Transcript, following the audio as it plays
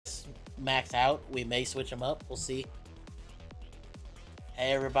max out. We may switch them up. We'll see.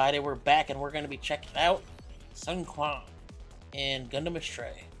 Hey everybody, we're back and we're going to be checking out Sun Quan in Gundam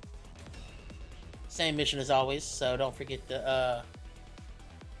Astray. Same mission as always, so don't forget to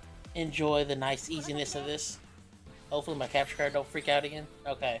enjoy the nice easiness of this. Hopefully my capture card don't freak out again.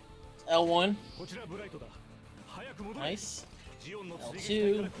 Okay. L1. Nice.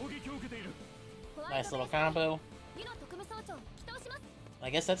 L2. Nice little combo. I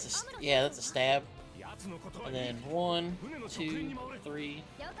guess that's a, yeah, that's a stab. And then 1, 2, 3.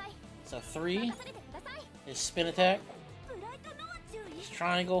 So 3 is spin attack, his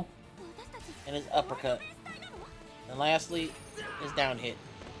triangle, and his uppercut. And lastly, is down hit.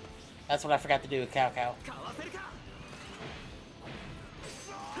 That's what I forgot to do with Cao Cao.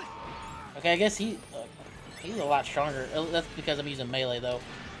 Okay, I guess he's a lot stronger. That's because I'm using melee though.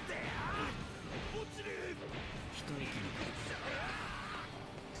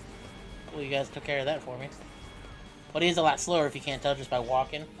 Well, you guys took care of that for me. But he's a lot slower if you can't tell just by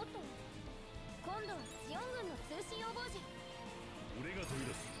walking.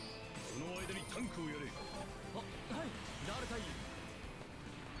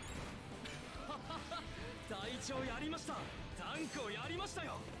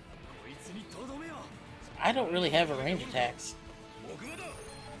 I don't really have a range attacks.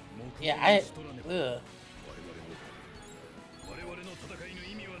 Yeah, ugh.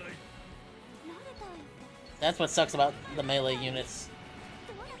 That's what sucks about the melee units.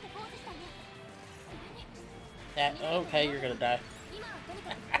 Okay, you're gonna die.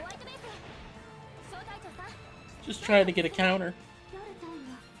 Just trying to get a counter.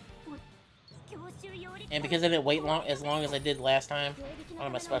 And because I didn't wait as long as I did last time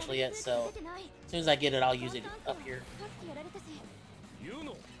on my special yet, so as soon as I get it, I'll use it up here.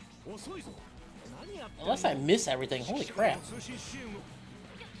 Unless I miss everything, holy crap.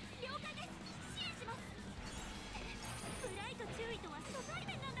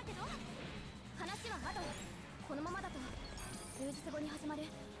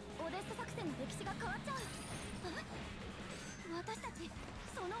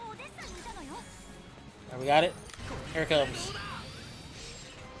 There, we got it. Here it comes.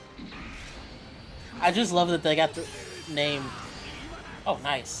 I just love that they got the name. Oh,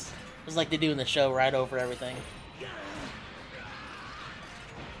 nice. It's like they do in the show, right over everything.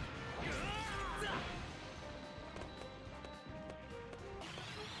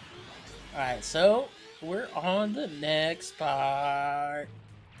 Alright, so we're on the next part.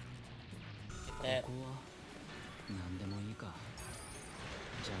 That.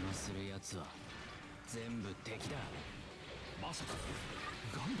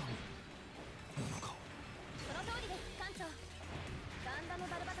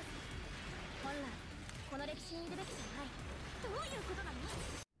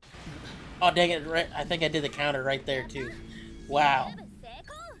 Oh dang it, right, I think I did the counter right there too. Wow.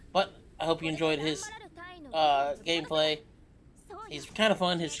 But I hope you enjoyed his gameplay. He's kind of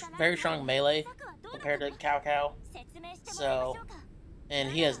fun, his very strong melee compared to Cao Cao. So, and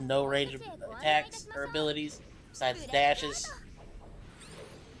he has no range of attacks or abilities besides dashes.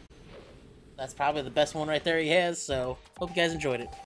 That's probably the best one right there he has, so hope you guys enjoyed it.